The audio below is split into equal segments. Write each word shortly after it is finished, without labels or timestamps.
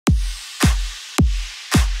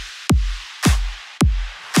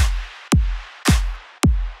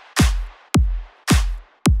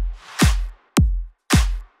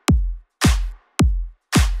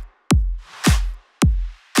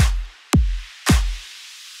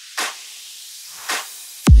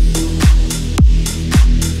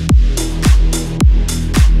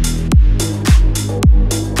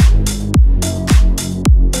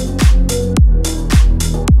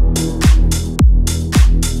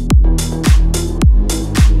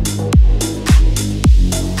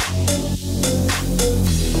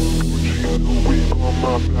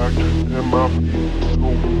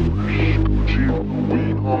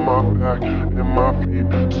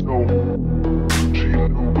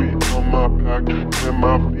back, and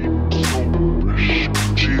my feet so fresh.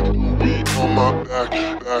 Gucci Louis on my back,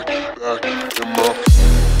 back, back, and my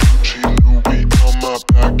Gucci Louis on my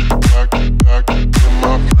back, back, back, and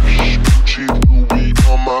my fresh. Gucci Louis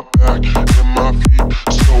on my back, and my feet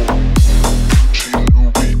so Gucci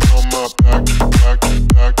Louis on my back, back,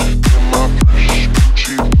 back, and my fresh.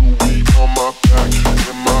 Gucci Louis on my back,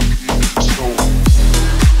 and my feet so.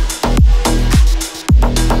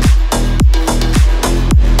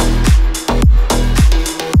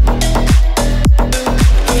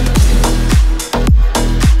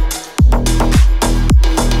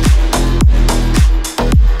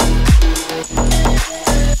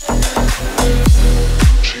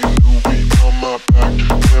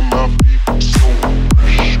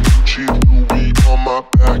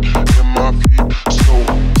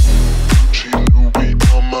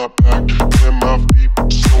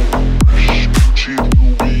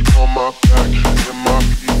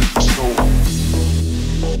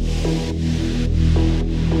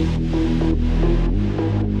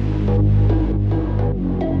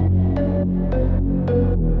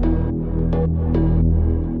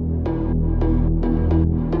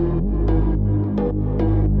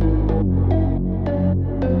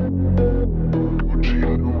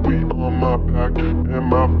 My back and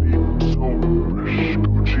my feet so fresh.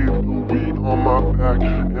 Gucci Louis on my back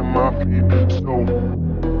and my feet so.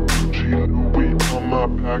 Gucci Louis on my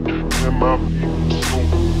back and my feet so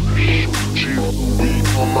fresh. Gucci Louis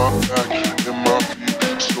on my back and my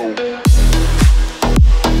feet so.